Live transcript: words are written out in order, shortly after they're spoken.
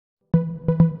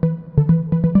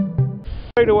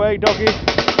Straight away, doggy.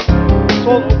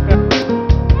 Salt up.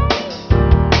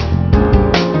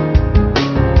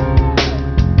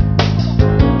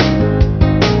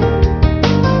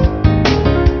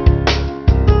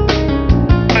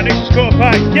 And this has got a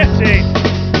pike. Get in.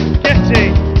 Get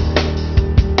in.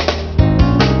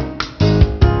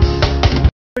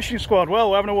 Fishing squad, well,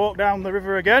 we're having a walk down the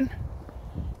river again.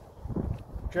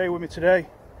 Jay with me today.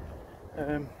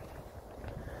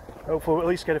 Hopefully we'll at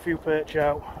least get a few perch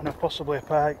out and possibly a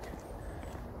pike.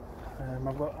 I'm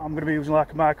going to be using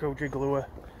like a micro jig lure.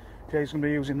 Jay's going to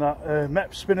be using that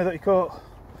Met spinner that he caught.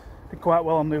 Did quite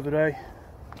well on the other day.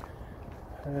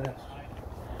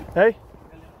 Hey?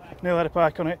 Nearly had a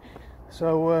pike on it.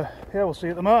 So yeah, we'll see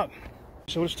you at the mark.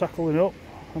 So we're just tackling up.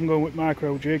 I'm going with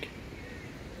micro jig.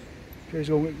 Jay's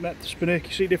going with Met spinner.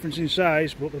 You see a difference in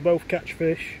size, but they both catch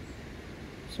fish.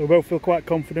 So we both feel quite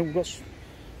confident. We've got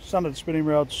standard spinning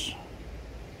rods,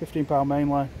 15 pound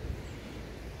mainline.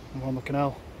 I'm on the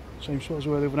canal. Same sort as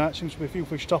we were the other night. Seems to be a few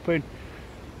fish topping.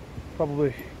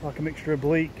 Probably like a mixture of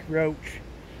bleak, roach,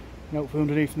 and hopefully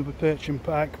underneath the perch and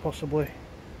pike possibly.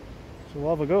 So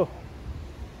we'll have a go.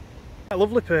 A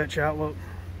lovely perch out, look.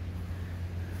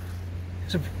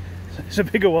 It's a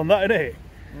bigger one, that, isn't it?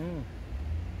 Mm.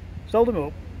 Just hold him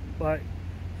up, like,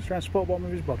 just try and support the bottom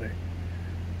of his body.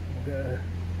 We'll get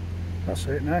that's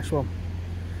it, nice one.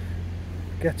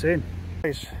 Get in.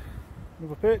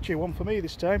 Another perchy one for me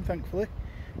this time, thankfully.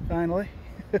 Finally.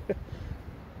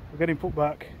 We're getting put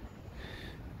back.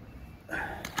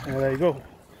 There you go.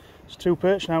 It's 2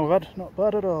 perch now we've had, not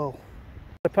bad at all.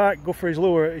 The pike go for his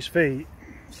lure at his feet,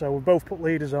 so we've both put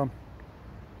leaders on.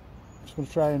 Just going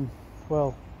to try and,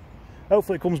 well,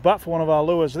 hopefully it comes back for one of our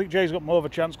lures. I think Jay's got more of a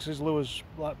chance because his lure's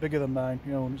like bigger than mine,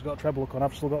 you know, and it's got a treble hook on.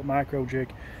 I've still got a micro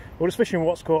jig. We're just fishing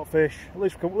what's caught fish. At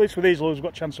least with these lures we've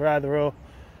got a chance of either or.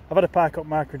 I've had a pike up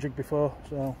micro jig before,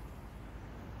 so.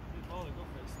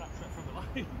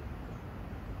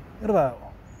 What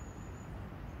about?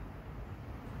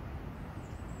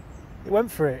 It went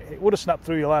for it. It would have snapped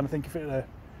through your line, I think, if it had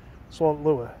swallowed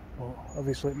lure. But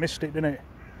obviously it missed it, didn't it?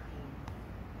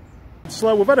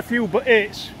 Slow. We've had a few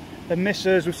hits and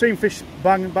misses. We've seen fish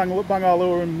bang our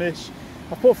lure and miss.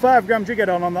 I've put a 5 gram jig head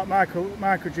on that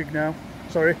micro jig now.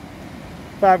 Sorry,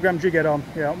 5 gram jig head on.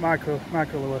 Yeah, micro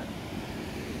lure.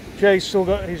 Jay's still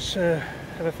got his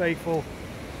ever faithful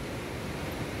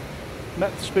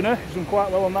Met spinner. He's done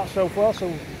quite well on that so far,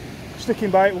 so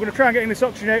sticking by it. We're going to try and get in this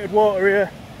oxygenated water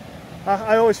here.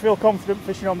 I always feel confident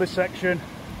fishing on this section,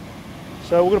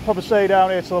 so we're going to probably stay down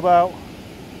here till about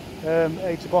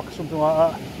 8 o'clock or something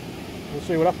like that. We'll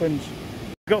see what happens.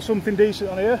 Got something decent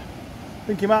on here. I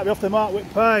think you might be off the mark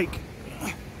with pike.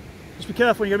 Just be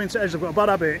careful when you get into edge. I've got a bad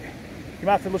habit. You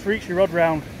might have to just reach your rod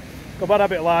round. Got a bad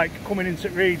habit like coming into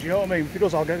reeds, you know what I mean? If he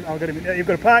does, I'll get him in. Yeah, you've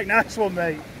got a pike, nice one,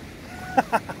 mate.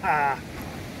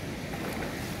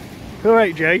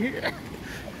 Alright, Jay.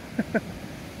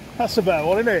 That's a better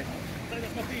one, isn't it?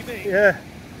 That's my PB. Yeah.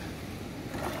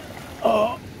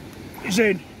 Oh, he's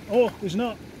in. Oh, he's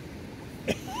not.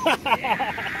 Yeah,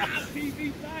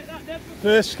 PB tight, that never.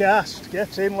 First cast.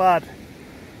 Get in, lad.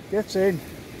 Get in.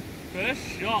 First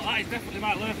shot, that is definitely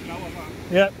my lurk now, wasn't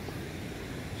that? Yep.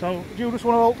 So, do you just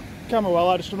want to hold camera while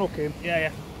I just unhook him? Yeah,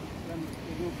 yeah. Then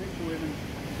we'll do a picture with him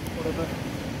and whatever.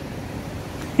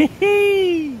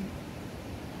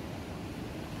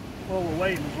 Well, we're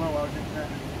waiting as well, I think.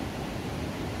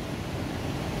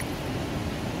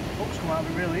 Hooks come out of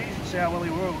it really easy to see how well he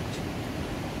worked.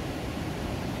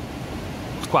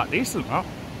 It's quite decent, huh?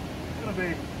 It's going to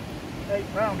be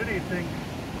 8 pound, didn't you think?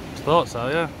 I thought so,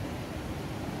 yeah.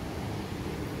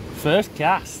 First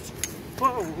cast.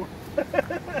 Whoa!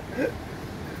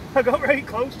 I got very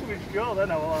close to his jaw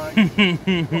then, I was like.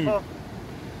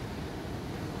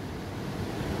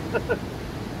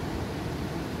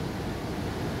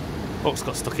 Hook's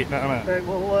got stuck in it, hasn't it? Okay,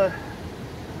 well, let's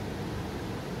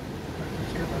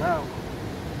get that out.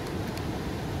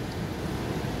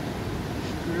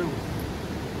 Screw.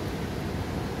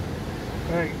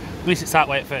 Right. At least it's that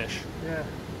weight fish. Yeah.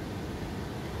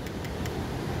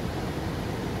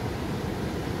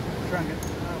 Try and get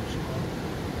that out somehow.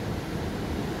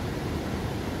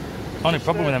 Only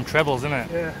problem with them trebles, isn't it?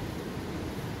 Yeah.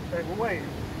 Okay, well wait.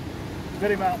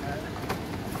 Get him out there.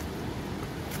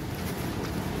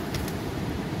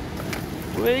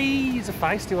 Whee, he's a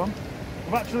feisty one.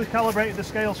 I've actually calibrated the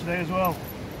scale today as well,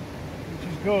 which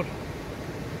is good.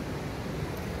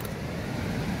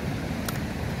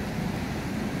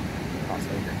 That's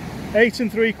it. 8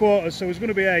 3/4, so it's going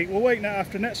to be 8. We'll wait now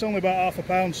after. Net's only about ½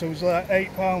 pound, so it's like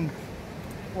 £8.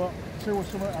 What, 2 or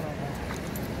something? I don't know.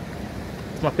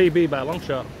 It's my PB by a long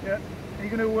shot. Yeah. Are you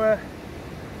going to want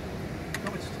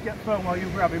me get the phone while you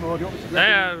grab him, or do you want me to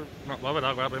grab him? Not bothered,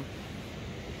 I'll grab him.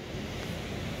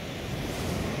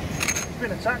 He's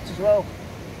been attacked as well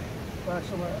by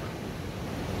some.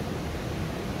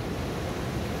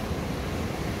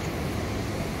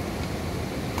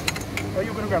 Are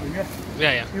you going to grab him, yeah?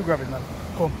 Yeah. You grab him then.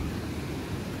 Come.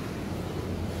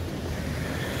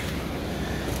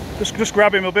 Just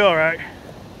grab him, he'll be alright.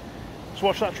 Just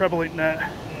watch that treble in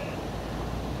net.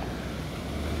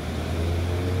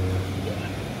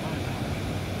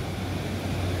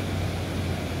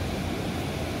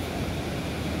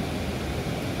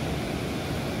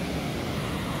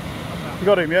 You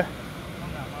got him, yeah?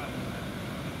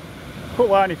 Cut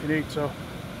line if you need to.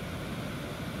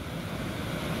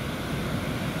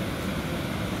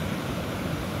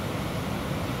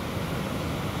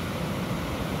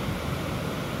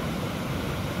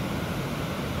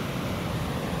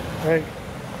 Right.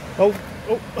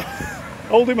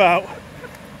 Hold him out.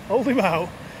 Hold him out.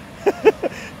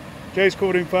 Jay's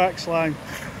covered in Pike slime.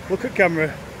 Look at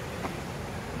camera.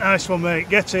 Nice one, mate.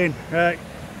 Get in. Right.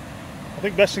 I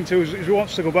think best thing to do is he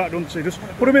wants to go back, doesn't he? Just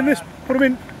put him in this. Put him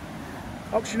in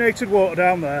oxygenated water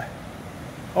down there.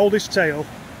 Hold his tail.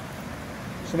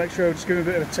 So make sure I just give him a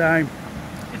bit of time.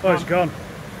 Oh, he's gone.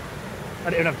 I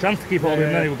didn't even have a chance to keep holding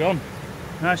him, then he was gone.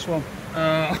 Nice one.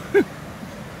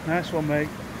 Nice one, mate.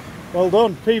 Well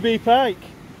done, PB Pike.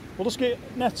 We'll just get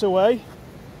net away.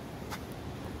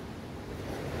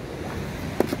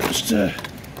 Just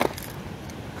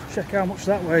check how much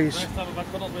that weighs. Nice to have a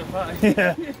back on with a Pike.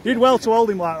 Yeah, you did well to hold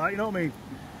him like that, you know what I mean?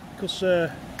 Because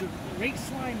Right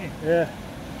slimy. yeah.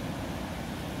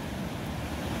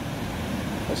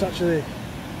 That's actually,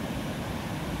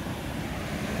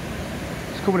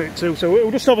 it's coming at 2, so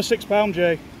we'll just have a £6,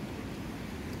 Jay.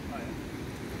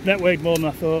 Net weighed more than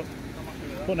I thought.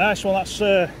 But nice one, that's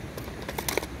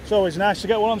it's always nice to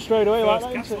get one on straight away like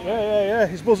that, isn't it? Yeah.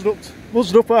 He's buzzed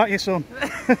up, aren't you, son?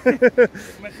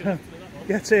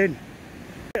 Get in.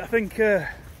 I think a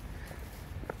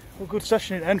good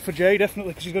session at the end for Jay,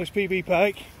 definitely, because he's got his PB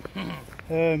Pike.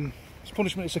 His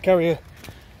punishment is to carry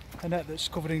a net that's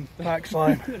covered in Pike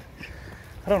slime.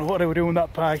 I don't know what they were doing with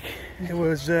that Pike. It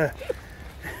was,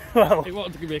 well... He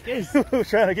wanted to give me a kiss. We were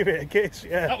trying to give it a kiss,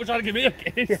 yeah. That was trying to give me a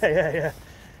kiss.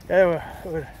 Yeah,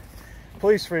 we're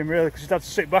pleased for him really, because he's had to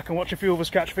sit back and watch a few of us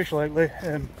catch fish lately.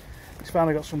 He's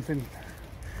finally got something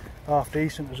half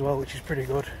decent as well, which is pretty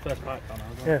good. First Pike down here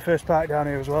as well. Yeah, first Pike down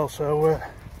here as well, so yeah,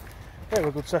 it was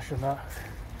a good session that.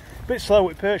 A bit slow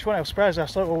with Perch, wasn't I? I was surprised how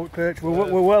slow with Perch.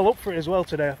 We're well up for it as well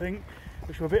today, I think,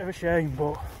 which was a bit of a shame,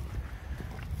 but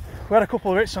we had a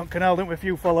couple of hits on Canal, didn't we? A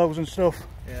few follows and stuff.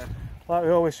 Yeah. Like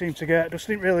we always seem to get. Just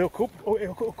didn't really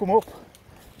hook them up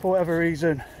for whatever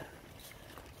reason.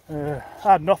 I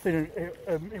had nothing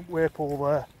in Whirlpool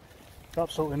there,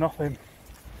 absolutely nothing.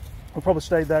 We'll probably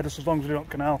stayed there just as long as we're on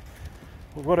Canal.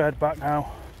 We've got to head back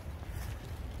now.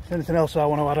 Anything else I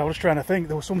want to add? I was trying to think,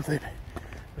 there was something. It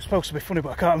was supposed to be funny, but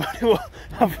I can't remember what.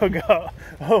 I forgot.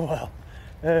 Oh well.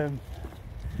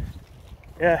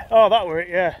 Yeah. Oh, that were it.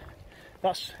 Yeah.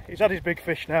 He's had his big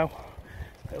fish now.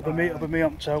 It'll be me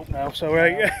on top now. So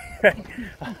right.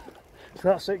 So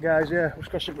that's it, guys. Yeah, we'll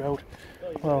cross it road.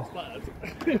 Well,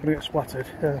 we're gonna get splattered.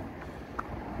 Yeah.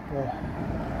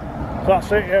 So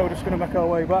that's it. Yeah, we're just gonna make our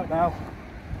way back now.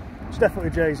 It's definitely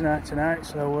Jay's night tonight.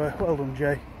 So well done,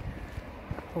 Jay.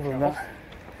 Other than that,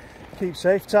 keep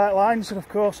safe, tight lines, and of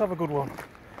course have a good one.